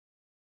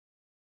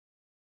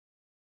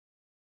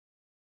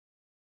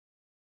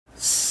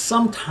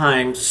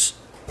sometimes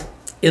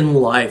in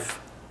life,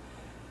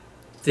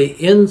 the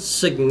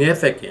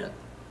insignificant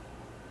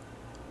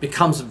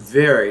becomes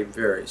very,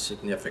 very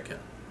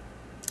significant.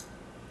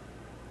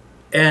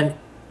 And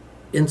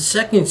in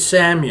 2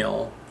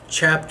 Samuel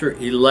chapter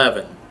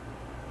 11,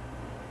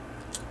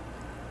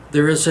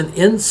 there is an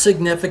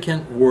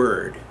insignificant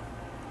word,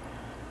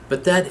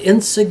 but that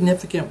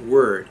insignificant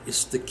word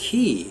is the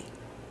key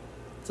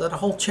to that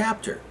whole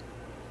chapter.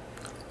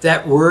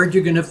 That word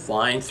you're going to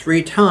find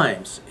 3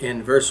 times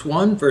in verse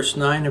 1, verse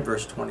 9, and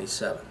verse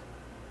 27.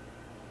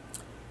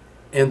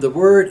 And the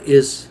word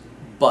is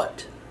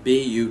but,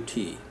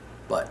 B-U-T,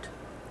 but.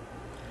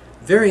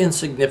 Very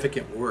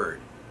insignificant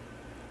word,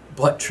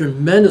 but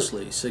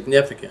tremendously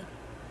significant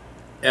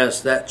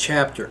as that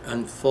chapter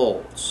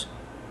unfolds.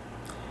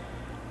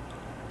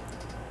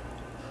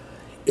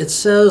 It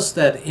says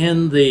that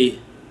in the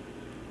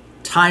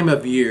time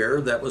of year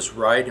that was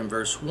right in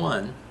verse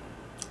 1,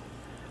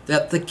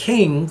 that the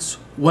kings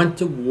went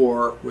to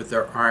war with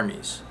their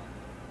armies.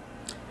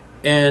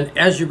 And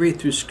as you read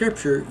through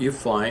Scripture, you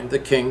find the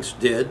kings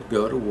did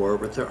go to war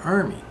with their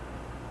army.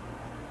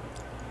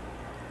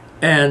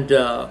 And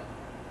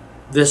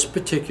this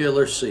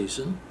particular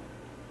season,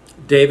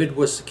 David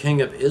was the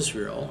king of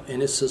Israel,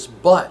 and it says,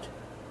 but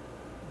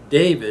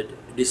David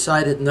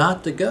decided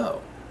not to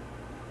go.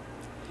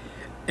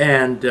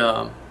 And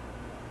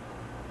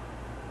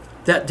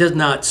that did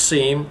not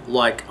seem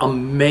like a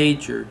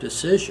major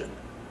decision.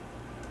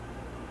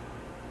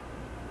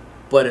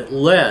 But it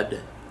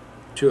led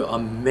to a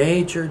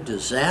major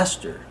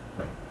disaster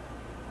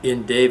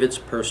in David's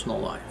personal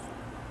life.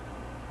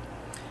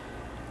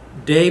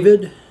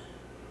 David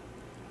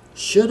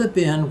should have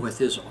been with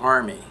his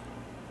army,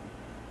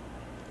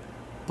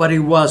 but he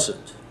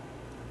wasn't.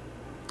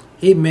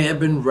 He may have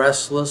been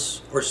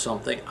restless or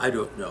something, I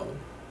don't know.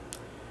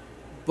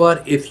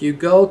 But if you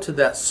go to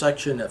that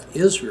section of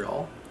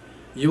Israel,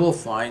 you will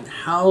find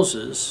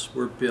houses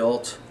were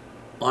built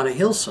on a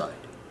hillside.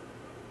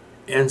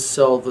 And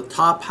so the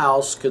top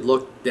house could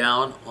look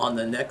down on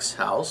the next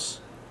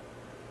house,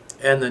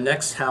 and the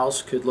next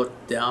house could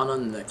look down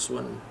on the next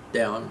one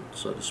down,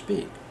 so to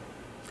speak.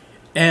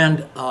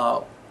 And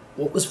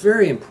what was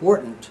very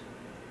important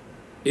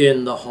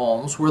in the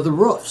homes were the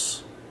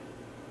roofs,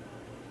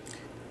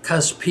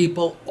 because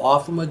people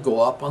often would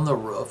go up on the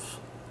roof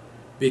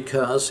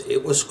because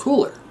it was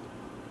cooler.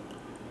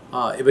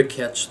 It would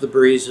catch the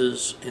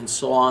breezes and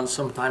so on.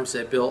 Sometimes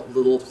they built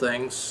little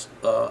things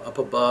up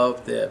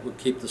above that would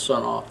keep the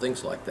sun off,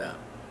 things like that.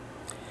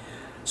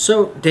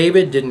 So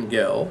David didn't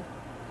go,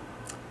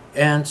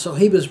 and so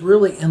he was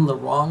really in the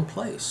wrong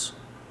place.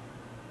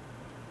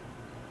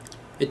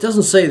 It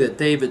doesn't say that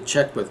David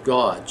checked with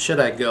God, should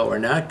I go or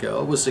not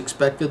go? It was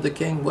expected the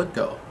king would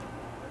go.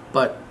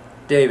 But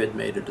David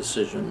made a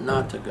decision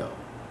not to go.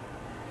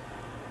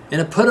 And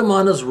it put him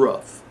on his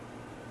roof.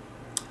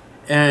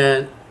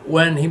 And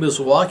when he was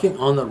walking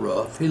on the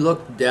roof, he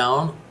looked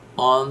down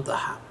on the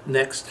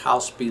next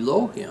house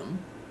below him,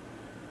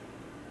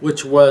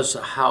 which was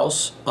a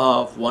house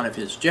of one of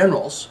his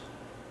generals.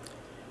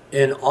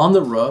 And on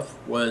the roof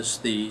was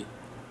the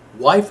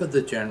wife of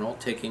the general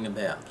taking a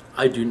bath.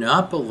 I do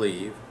not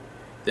believe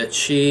that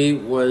she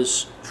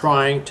was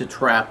trying to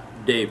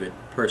trap David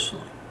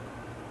personally.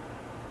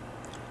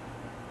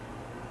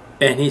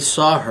 And he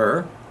saw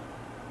her,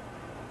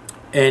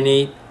 and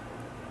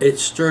it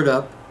stirred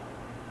up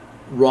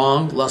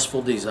wrong,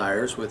 lustful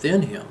desires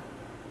within him.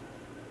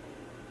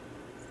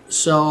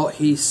 So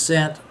he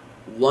sent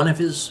one of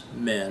his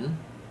men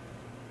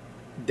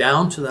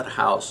down to that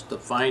house to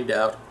find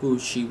out who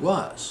she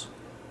was.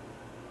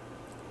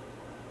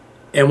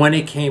 And when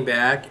he came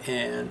back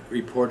and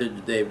reported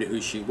to David who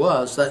she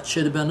was, that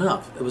should have been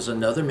enough. It was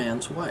another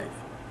man's wife.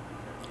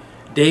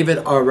 David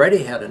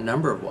already had a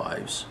number of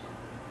wives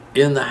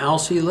in the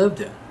house he lived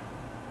in.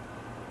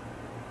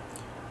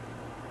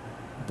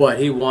 But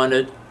he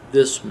wanted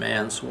this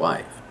man's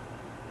wife.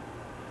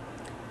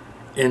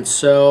 And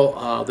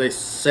so they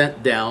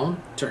sent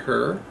down to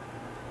her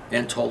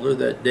and told her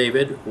that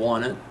David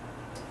wanted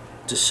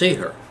to see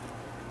her.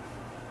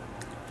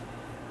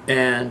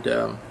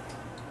 And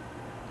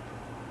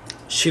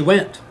she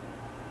went.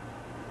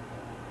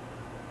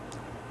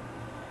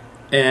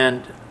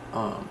 And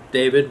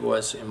David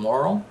was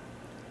immoral,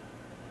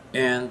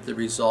 and the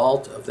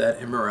result of that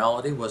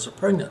immorality was a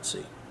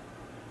pregnancy.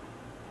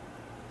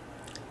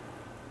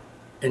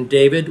 And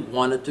David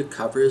wanted to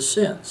cover his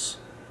sins.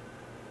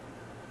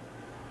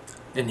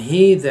 And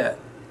he that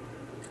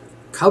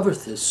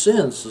covereth his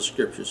sins, the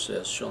scripture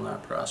says, shall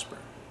not prosper.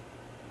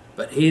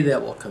 But he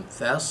that will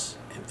confess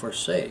and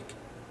forsake,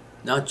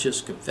 not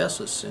just confess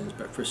his sins,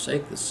 but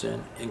forsake the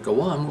sin and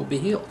go on, will be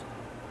healed.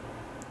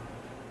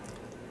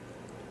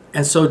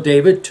 And so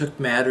David took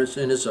matters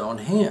in his own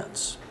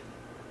hands.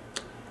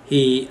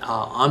 He,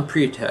 on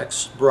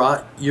pretext,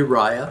 brought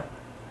Uriah,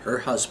 her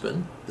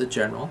husband, the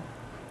general,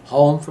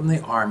 home from the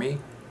army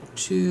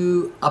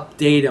to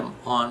update him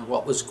on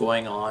what was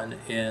going on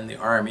in the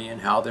army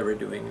and how they were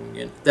doing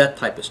and that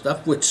type of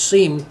stuff, which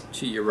seemed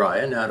to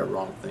Uriah not a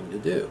wrong thing to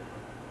do.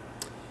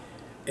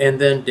 And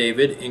then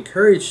David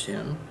encouraged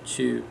him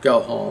to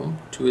go home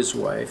to his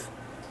wife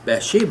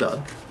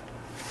Bathsheba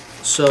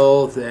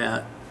so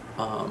that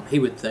he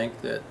would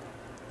think that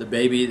the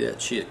baby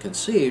that she had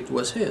conceived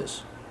was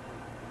his.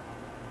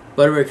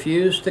 But he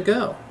refused to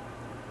go.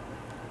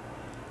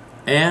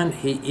 And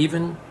he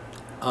even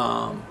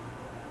had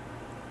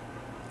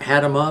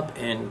him up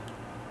and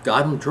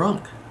got him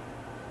drunk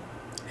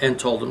and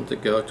told him to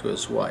go to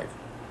his wife.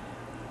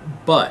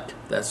 But,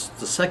 that's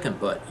the second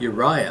but,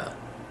 Uriah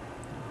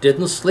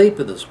didn't sleep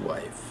with his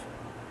wife.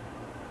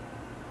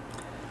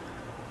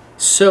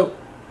 So,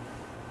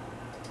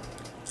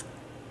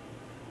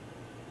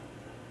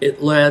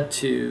 it led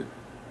to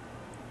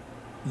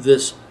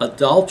this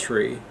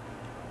adultery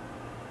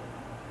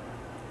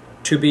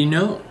to be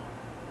known.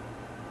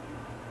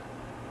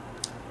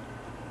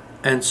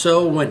 And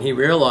so when he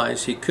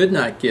realized he could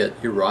not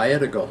get Uriah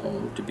to go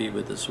home to be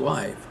with his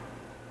wife,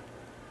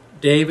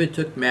 David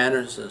took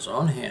matters in his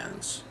own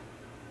hands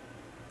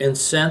and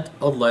sent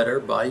a letter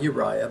by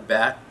Uriah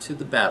back to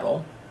the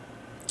battle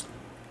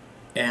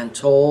and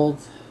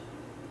told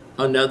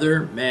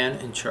another man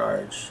in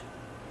charge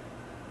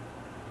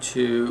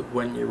to,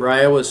 when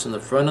Uriah was in the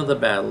front of the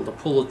battle, to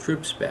pull the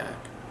troops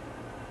back.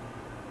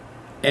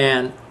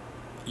 And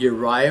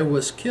Uriah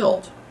was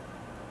killed.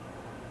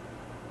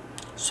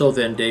 So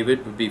then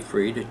David would be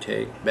free to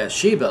take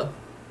Bathsheba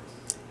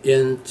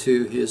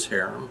into his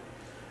harem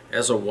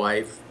as a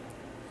wife.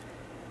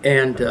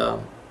 And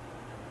the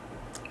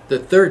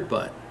third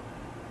but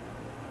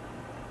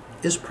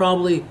is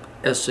probably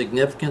as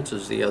significant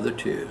as the other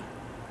two.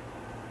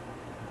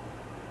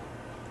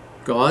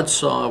 God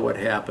saw what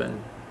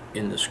happened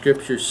in the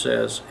scripture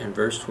says in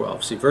verse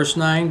 12. See, verse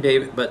 9,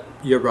 David, but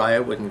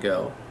Uriah wouldn't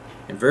go.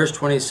 In verse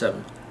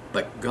 27,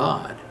 but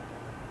God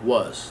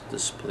was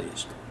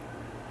displeased.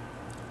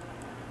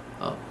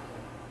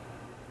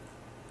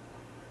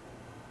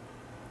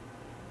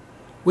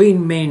 We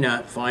may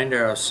not find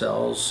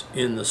ourselves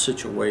in the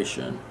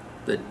situation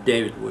that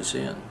David was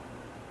in.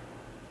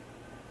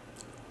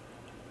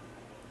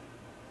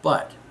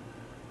 But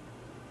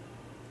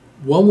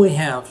when we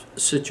have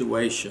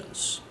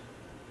situations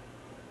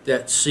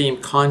that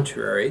seem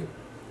contrary,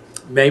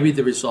 maybe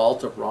the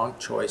result of wrong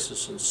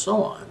choices and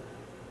so on,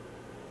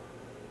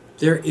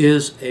 there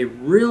is a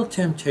real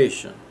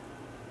temptation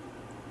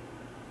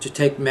to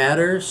take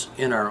matters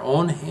in our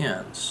own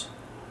hands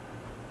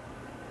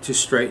to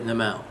straighten them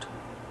out.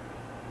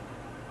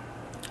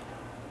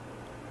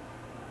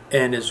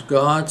 And as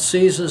God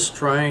sees us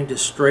trying to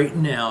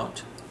straighten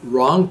out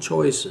wrong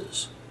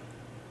choices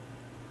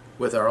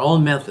with our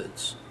own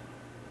methods,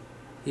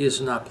 He is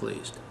not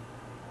pleased.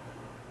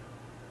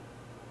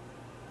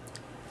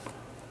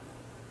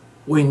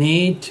 We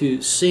need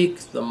to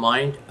seek the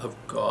mind of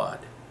God.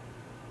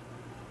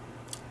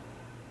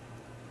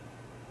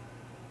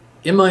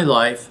 In my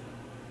life,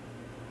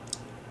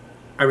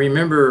 I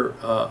remember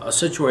a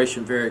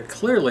situation very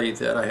clearly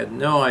that I had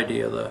no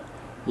idea the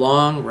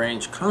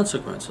long-range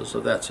consequences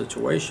of that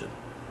situation.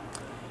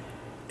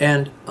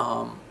 And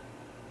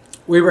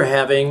we were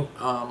having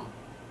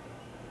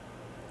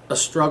a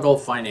struggle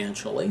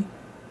financially.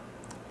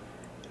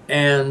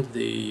 And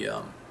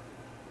a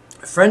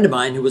friend of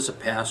mine who was a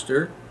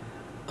pastor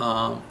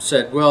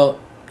said, well,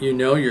 you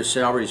know your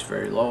salary is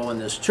very low in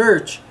this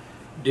church.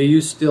 Do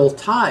you still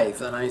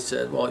tithe? And I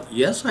said, well,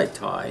 yes, I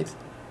tithe.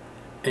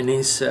 And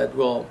he said,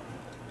 well,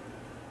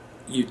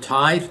 you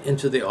tithe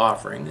into the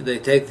offering. They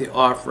take the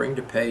offering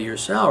to pay your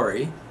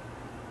salary.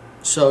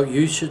 So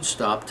you should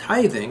stop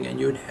tithing and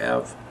you'd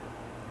have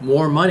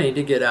more money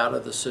to get out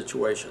of the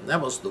situation.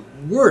 That was the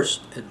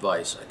worst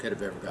advice I could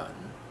have ever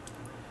gotten.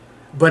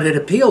 But it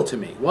appealed to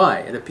me. Why?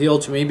 It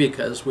appealed to me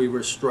because we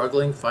were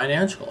struggling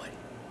financially.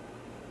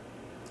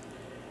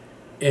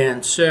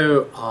 And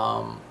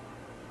so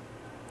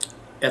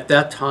at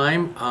that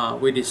time,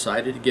 we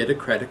decided to get a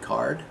credit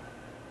card.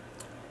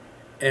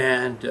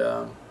 And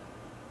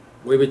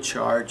we would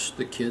charge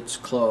the kids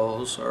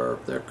clothes or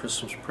their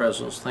Christmas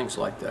presents, things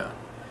like that.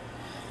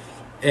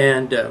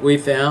 And we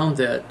found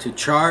that to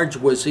charge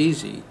was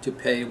easy, to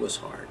pay was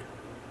hard.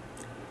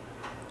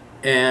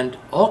 And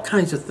all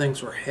kinds of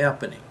things were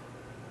happening.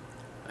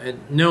 I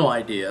had no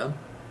idea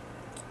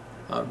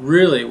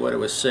really what it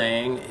was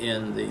saying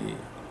in the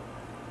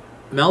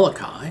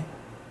Malachi,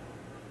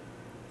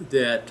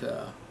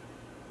 that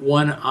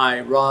when I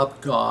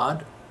rob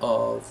God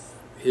of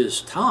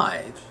his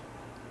tithe,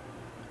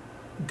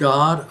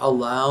 God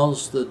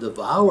allows the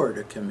devourer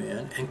to come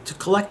in and to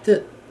collect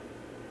it.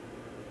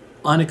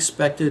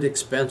 Unexpected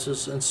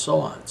expenses and so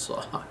on.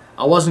 So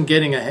I wasn't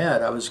getting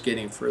ahead, I was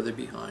getting further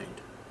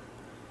behind.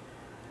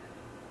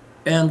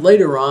 And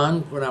later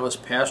on, when I was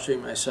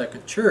pastoring my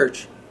second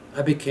church,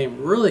 I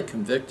became really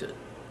convicted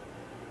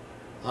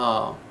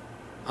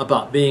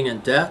about being in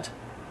debt,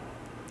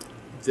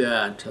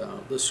 that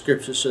the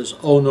scripture says,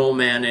 owe no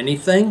man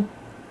anything,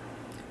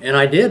 and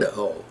I did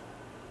owe.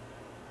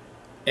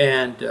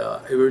 And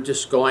we were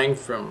just going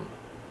from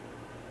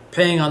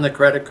paying on the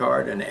credit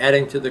card and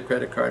adding to the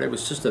credit card. It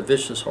was just a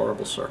vicious,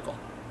 horrible circle.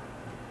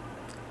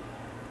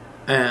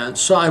 And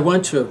so I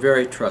went to a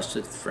very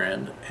trusted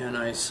friend and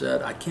I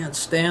said, I can't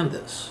stand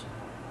this.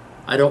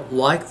 I don't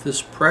like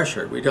this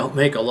pressure. We don't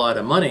make a lot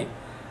of money,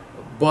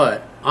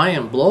 but I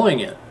am blowing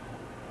it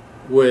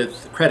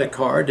with credit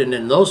card. And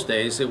in those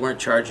days, they weren't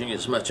charging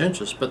as much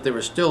interest, but they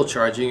were still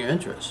charging you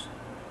interest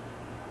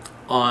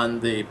on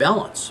the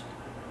balance.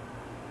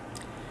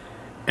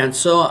 And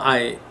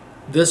so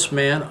this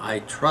man I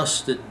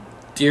trusted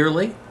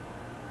dearly.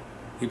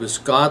 He was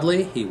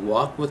godly. He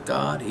walked with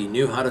God. He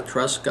knew how to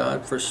trust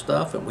God for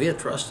stuff, and we had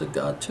trusted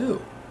God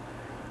too.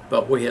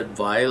 But we had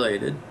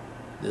violated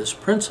this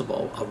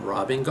principle of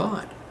robbing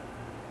God.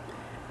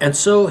 And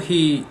so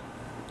he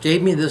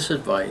gave me this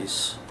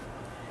advice.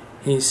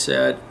 He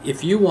said,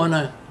 if you want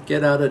to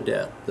get out of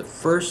debt, the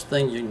first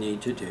thing you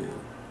need to do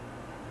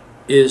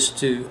is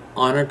to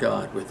honor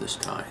God with his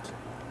tithe.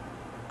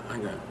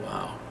 I'm going,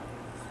 wow.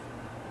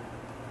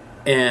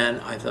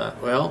 And I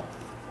thought, well,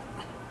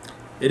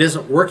 it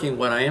isn't working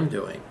what I am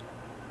doing.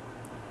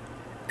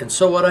 And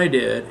so what I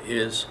did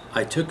is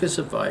I took his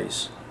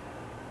advice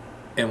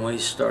and we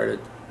started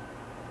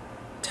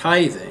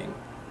tithing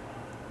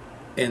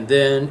and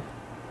then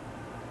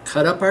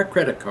cut up our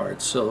credit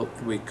cards so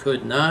we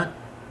could not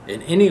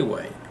in any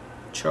way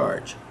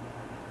charge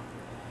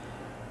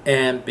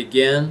and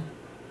began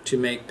to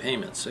make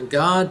payments. And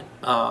God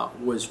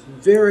was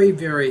very,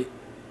 very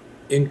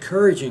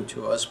encouraging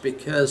to us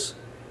because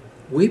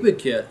we would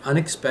get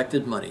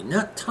unexpected money,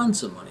 not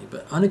tons of money,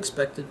 but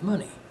unexpected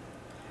money.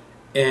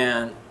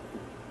 And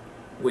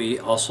we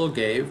also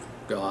gave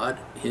God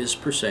his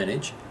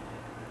percentage,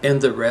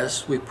 and the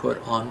rest we put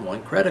on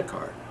one credit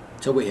card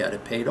till we had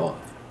it paid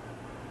off.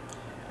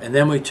 And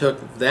then we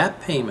took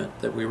that payment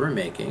that we were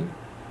making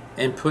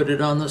and put it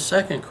on the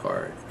second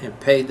card and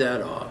paid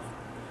that off.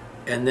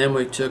 And then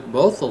we took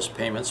both those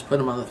payments, put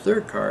them on the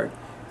third card,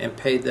 and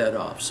paid that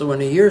off. So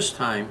in a year's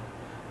time,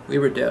 we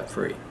were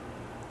debt-free.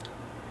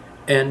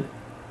 And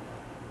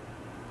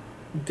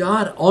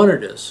God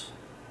honored us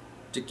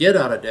to get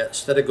out of debt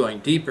instead of going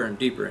deeper and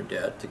deeper in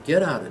debt, to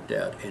get out of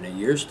debt in a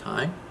year's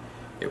time.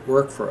 It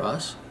worked for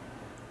us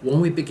when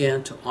we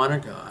began to honor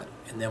God,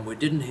 and then we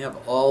didn't have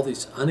all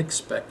these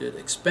unexpected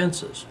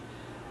expenses.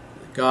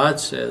 God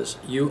says,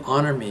 you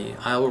honor me,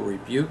 I will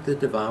rebuke the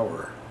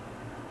devourer.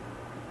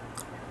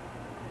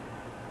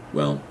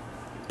 Well,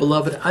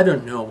 beloved, I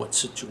don't know what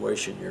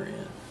situation you're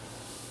in.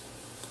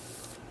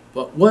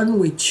 But when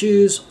we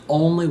choose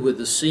only with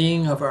the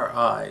seeing of our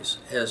eyes,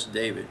 as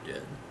David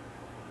did,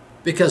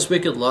 because we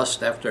could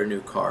lust after a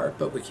new car,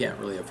 but we can't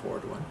really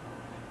afford one.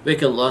 We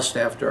can lust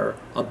after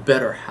a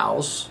better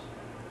house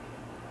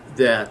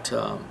that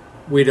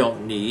we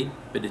don't need,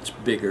 but it's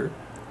bigger.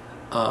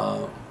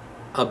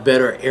 A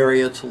better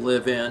area to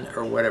live in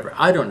or whatever.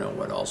 I don't know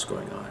what else is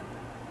going on.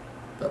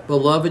 But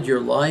beloved, your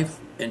life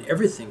and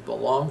everything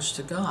belongs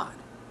to God.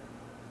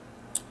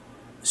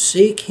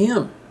 Seek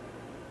him.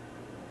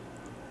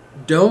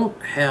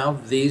 Don't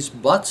have these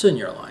buts in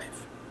your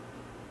life.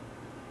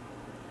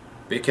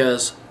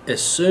 Because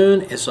as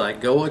soon as I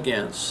go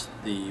against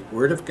the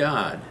Word of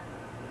God,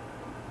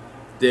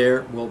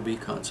 there will be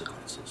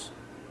consequences.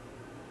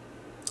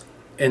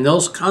 And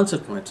those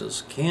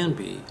consequences can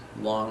be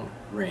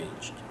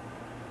long-ranged.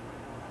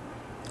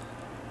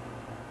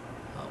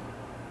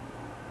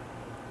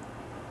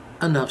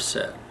 Enough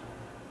said.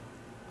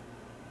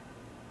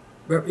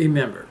 But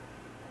remember,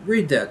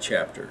 read that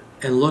chapter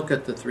and look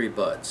at the 3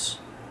 buts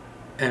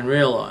and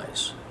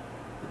realize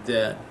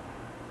that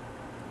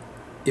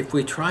if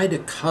we try to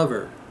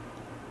cover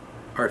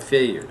our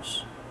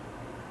failures,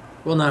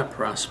 we'll not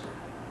prosper.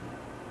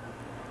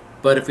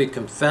 But if we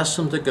confess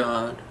them to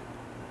God,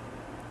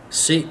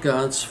 seek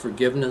God's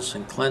forgiveness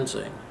and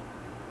cleansing,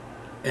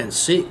 and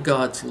seek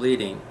God's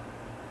leading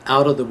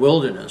out of the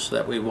wilderness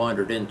that we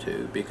wandered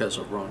into because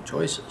of wrong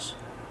choices,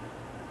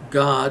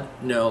 God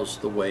knows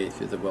the way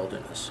through the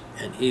wilderness,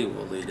 and he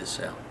will lead us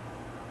out.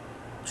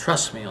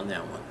 Trust me on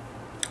that one,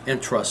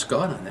 and trust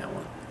God on that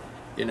one.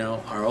 You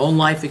know, our own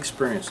life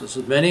experiences,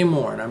 and many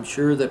more, and I'm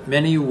sure that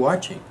many of you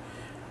watching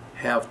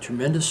have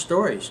tremendous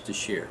stories to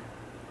share,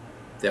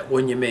 that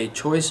when you made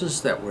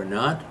choices that were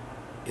not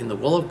in the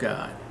will of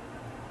God,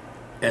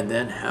 and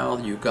then how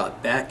you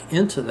got back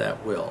into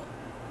that will,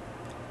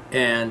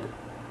 and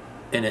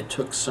it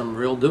took some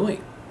real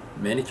doing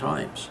many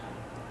times.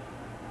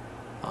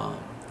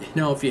 You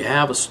know, if you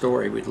have a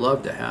story, we'd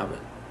love to have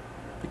it,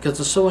 because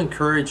it's so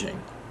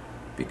encouraging.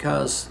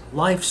 Because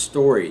life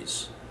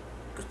stories,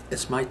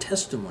 it's my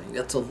testimony.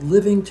 That's a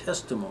living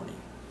testimony.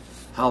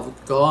 How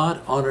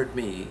God honored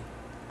me,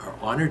 or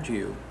honored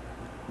you,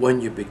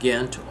 when you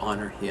began to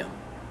honor him.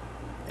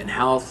 And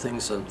how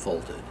things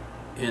unfolded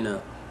in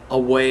a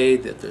way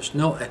that there's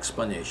no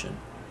explanation.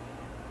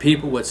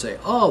 People would say,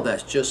 oh,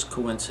 that's just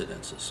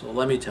coincidences. Well,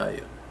 let me tell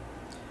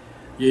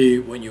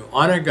you, when you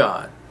honor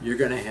God, you're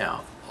going to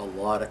have a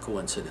lot of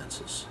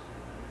coincidences.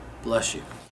 Bless you.